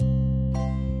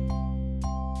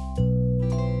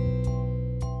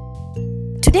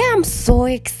am so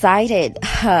excited.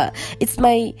 It's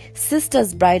my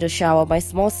sister's bridal shower, my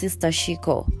small sister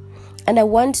Shiko. And I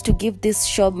want to give this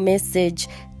short message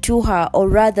to her, or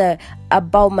rather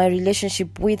about my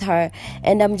relationship with her.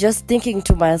 And I'm just thinking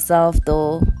to myself,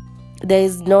 though, there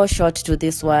is no short to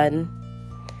this one.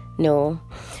 No.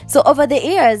 So over the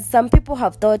years, some people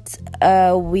have thought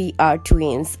we are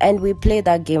twins, and we play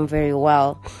that game very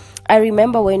well. I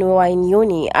remember when we were in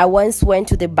uni, I once went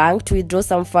to the bank to withdraw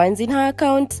some funds in her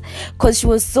account because she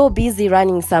was so busy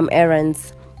running some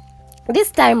errands.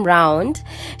 This time round,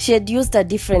 she had used a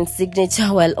different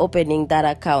signature while opening that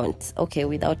account. Okay,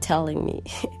 without telling me.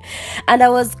 And I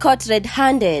was caught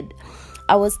red-handed.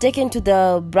 I was taken to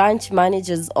the branch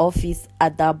manager's office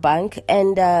at that bank,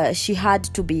 and she had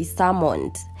to be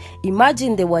summoned.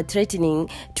 Imagine they were threatening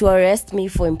to arrest me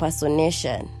for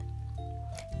impersonation.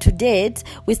 To date,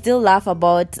 we still laugh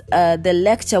about the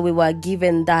lecture we were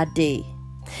given that day.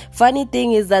 Funny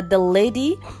thing is that the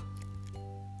lady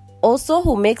also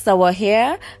who makes our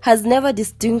hair has never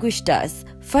distinguished us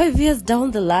 5 years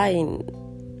down the line.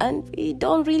 And we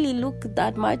don't really look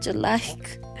that much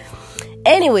alike.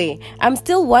 Anyway, I'm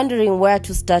still wondering where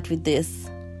to start with this.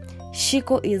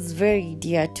 Shiko is very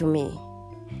dear to me.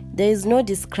 There is no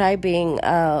describing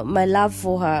my love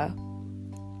for her.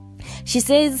 She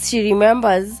says she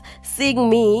remembers seeing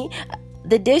me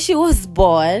the day she was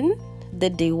born, the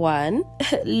day one,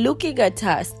 looking at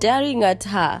her, staring at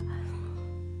her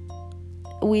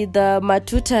with the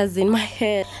matutas in my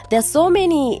head. There's so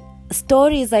many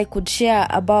stories I could share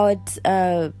about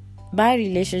my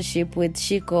relationship with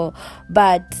Shiko,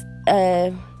 but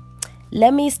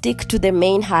let me stick to the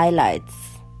main highlights.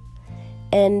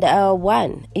 And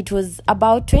one, it was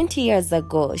about 20 years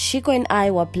ago. Shiko and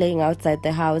I were playing outside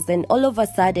the house, and all of a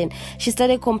sudden, she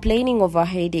started complaining of a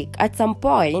headache. At some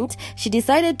point, she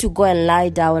decided to go and lie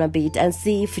down a bit and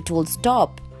see if it will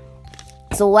stop.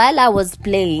 So while I was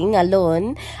playing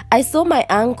alone, I saw my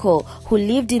uncle, who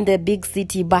lived in the big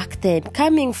city back then,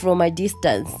 coming from a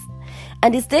distance.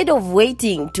 And instead of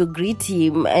waiting to greet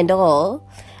him and all,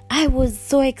 I was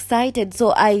so excited.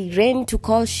 So I ran to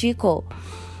call Shiko.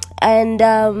 And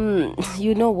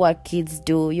you know what kids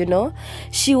do,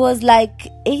 She was like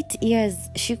 8 years.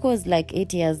 Shiko was like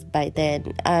 8 years by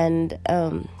then. And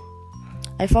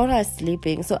I found her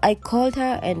sleeping. So I called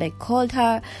her and I called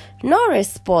her. No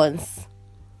response.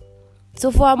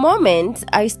 So for a moment,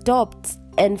 I stopped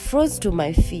and froze to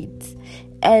my feet.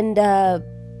 And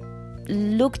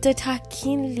looked at her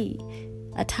keenly,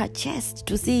 at her chest,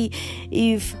 to see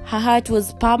if her heart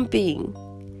was pumping.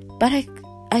 But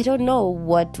I don't know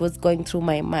what was going through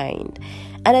my mind.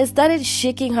 And I started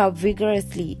shaking her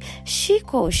vigorously.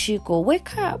 Shiko,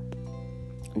 wake up.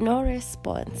 No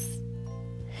response.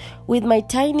 With my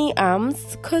tiny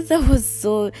arms, because I was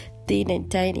so thin and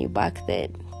tiny back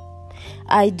then,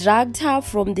 I dragged her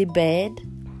from the bed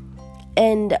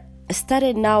and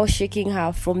started now shaking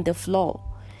her from the floor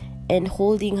and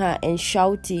holding her and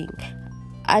shouting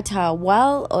at her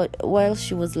while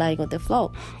she was lying on the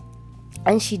floor.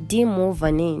 And she didn't move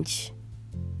an inch.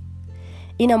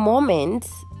 In a moment,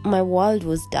 my world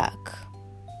was dark.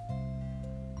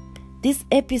 This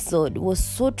episode was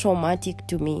so traumatic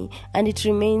to me, and it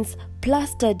remains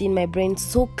plastered in my brain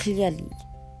so clearly.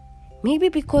 Maybe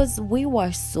because we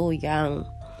were so young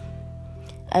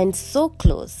and so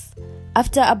close.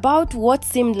 After about what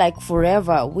seemed like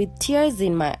forever, with tears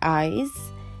in my eyes,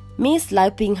 me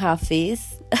slapping her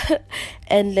face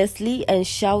endlessly and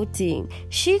shouting,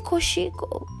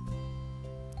 Shiko.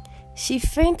 She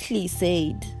faintly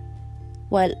said,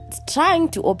 while trying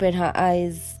to open her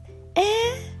eyes,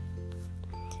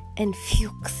 and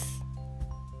Fuchs.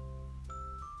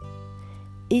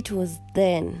 It was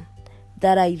then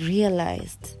that I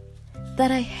realized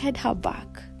that I had her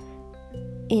back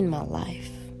in my life.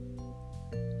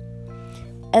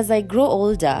 As I grow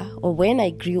older, or when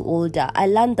I grew older, I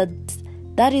learned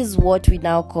that is what we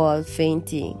now call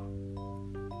fainting.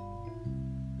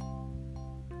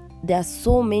 There are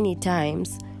so many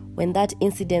times when that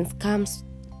incident comes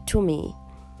to me,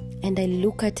 and I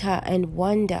look at her and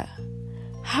wonder,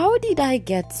 how did I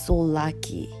get so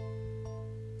lucky?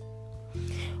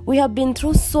 We have been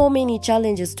through so many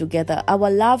challenges together. Our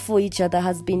love for each other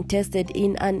has been tested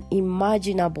in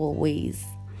unimaginable ways.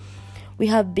 We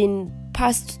have been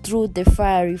passed through the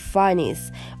fiery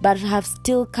furnace, but have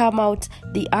still come out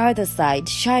the other side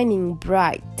shining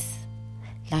bright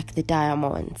like the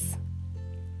diamonds.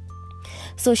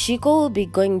 So Shiko will be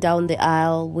going down the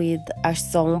aisle with a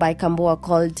song by Kambua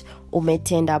called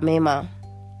Umetenda Mema.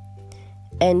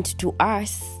 And to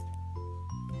us,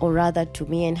 or rather to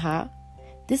me and her,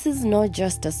 this is not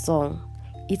just a song,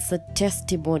 it's a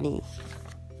testimony.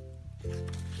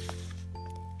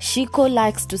 Shiko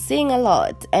likes to sing a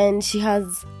lot and she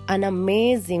has an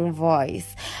amazing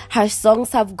voice. Her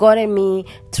songs have gotten me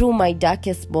through my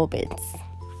darkest moments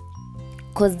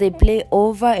because they play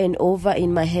over and over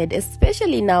in my head,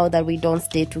 especially now that we don't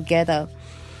stay together.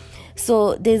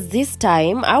 So there's this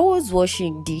time I was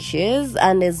washing dishes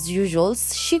and as usual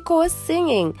Shiko was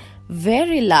singing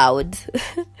very loud.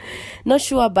 Not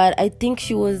sure, but I think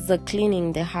she was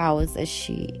cleaning the house as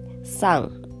she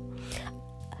sang.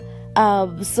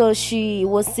 So she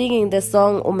was singing the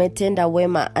song Umetenda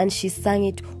Wema and she sang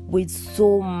it with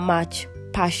so much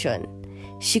passion.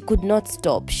 She could not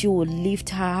stop. She would lift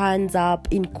her hands up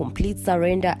in complete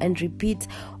surrender and repeat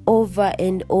over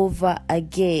and over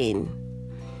again.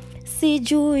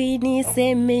 Sijui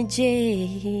nisemeje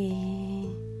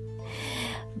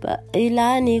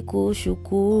ila ni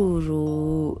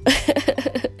kushukuru.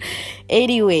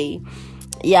 Anyway,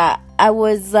 yeah, I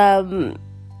was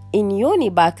in uni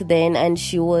back then and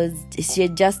she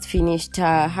had just finished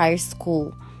her high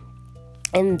school,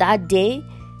 and that day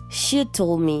she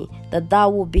told me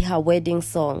that would be her wedding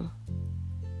song.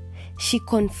 She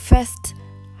confessed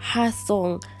her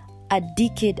song a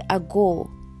decade ago,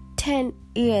 10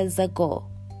 years ago.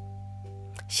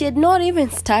 She had not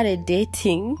even started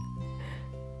dating.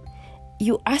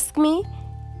 You ask me,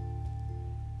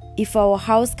 if our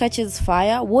house catches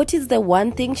fire, what is the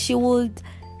one thing she would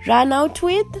run out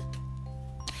with?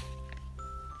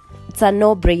 It's a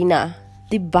no-brainer.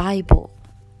 The Bible.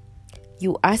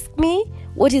 You ask me,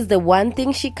 what is the one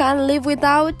thing she can't live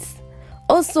without?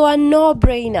 Also a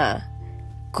no-brainer.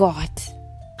 God.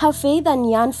 Her faith and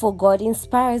yearn for God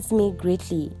inspires me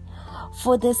greatly.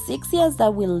 For the 6 years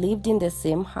that we lived in the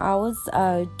same house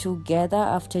together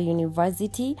after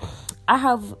university, I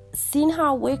have seen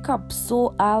her wake up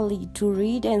so early to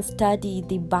read and study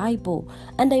the Bible,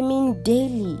 and I mean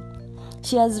daily.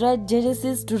 She has read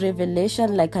Genesis to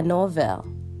Revelation like a novel.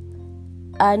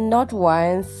 And not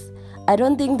once. I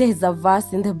don't think there's a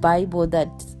verse in the Bible that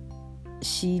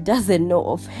she doesn't know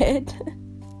of it.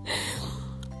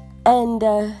 And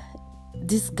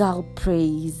this girl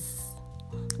prays.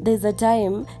 There's a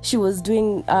time she was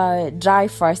doing dry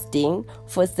fasting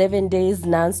for 7 days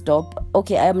non-stop.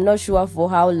 Okay, I'm not sure for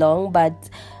how long, but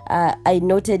I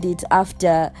noted it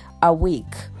after a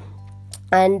week.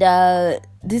 And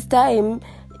this time,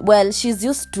 well, she's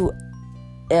used to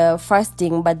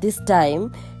fasting, but this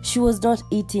time she was not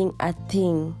eating a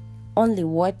thing, only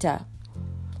water.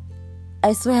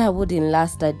 I swear I wouldn't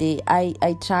last a day.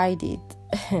 I tried it.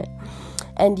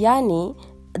 And Yani,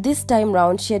 this time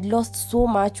round, she had lost so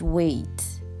much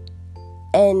weight,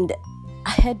 and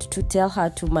I had to tell her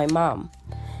to my mom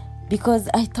because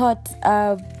I thought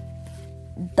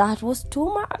that was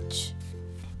too much.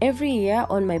 Every year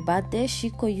on my birthday,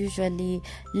 Shiko usually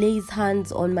lays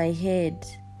hands on my head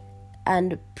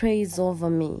and prays over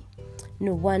me.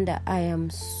 No wonder I am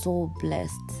so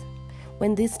blessed.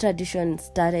 When this tradition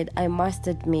started, I must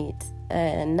admit,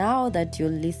 now that you're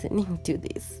listening to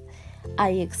this, I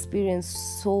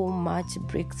experienced so much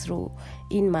breakthrough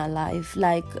in my life,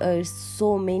 like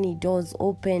so many doors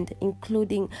opened,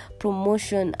 including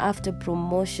promotion after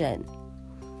promotion.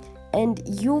 And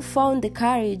you found the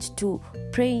courage to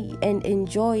pray and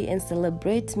enjoy and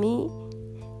celebrate me,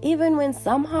 even when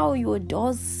somehow your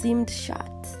doors seemed shut,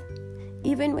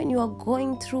 even when you are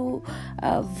going through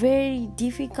very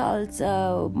difficult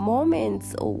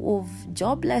moments of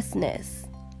joblessness.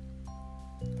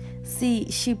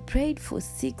 See, she prayed for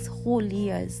 6 whole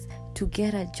years to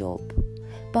get a job,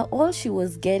 but all she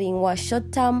was getting was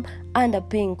short-term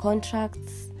underpaying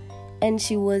contracts, and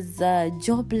she was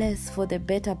jobless for the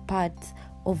better part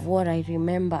of what I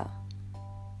remember.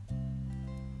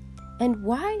 And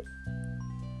why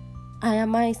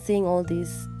am I saying all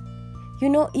this? You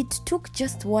know, it took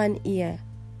just 1 year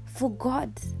for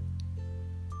God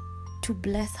to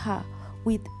bless her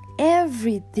with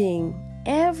everything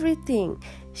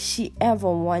she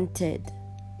ever wanted.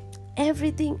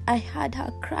 Everything I had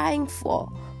her crying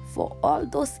for all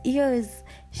those years,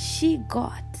 she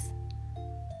got.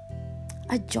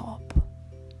 A job,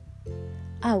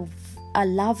 a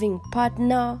loving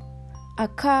partner, a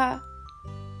car,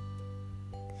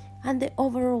 and the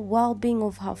overall well-being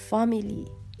of her family.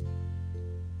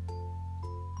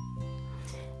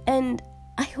 And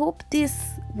I hope this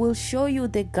will show you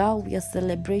the girl we are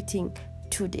celebrating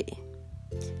today.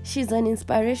 She's an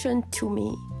inspiration to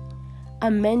me,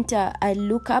 a mentor I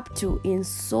look up to in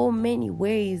so many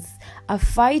ways, a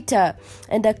fighter,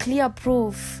 and a clear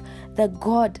proof that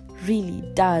God really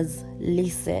does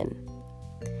listen.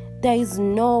 There is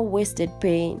no wasted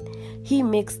pain. He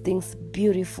makes things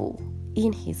beautiful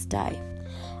in His time.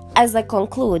 As I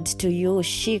conclude to you,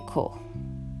 Shiko,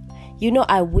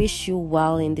 I wish you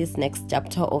well in this next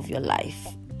chapter of your life.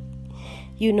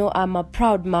 I'm a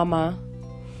proud mama.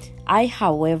 I,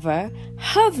 however,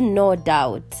 have no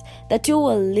doubt that you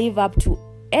will live up to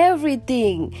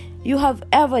everything you have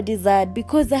ever desired,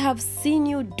 because I have seen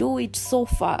you do it so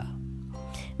far.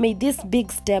 May this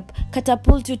big step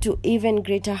catapult you to even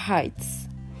greater heights.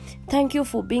 Thank you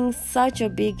for being such a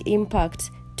big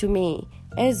impact to me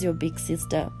as your big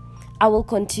sister. I will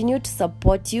continue to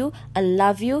support you and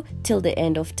love you till the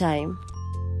end of time.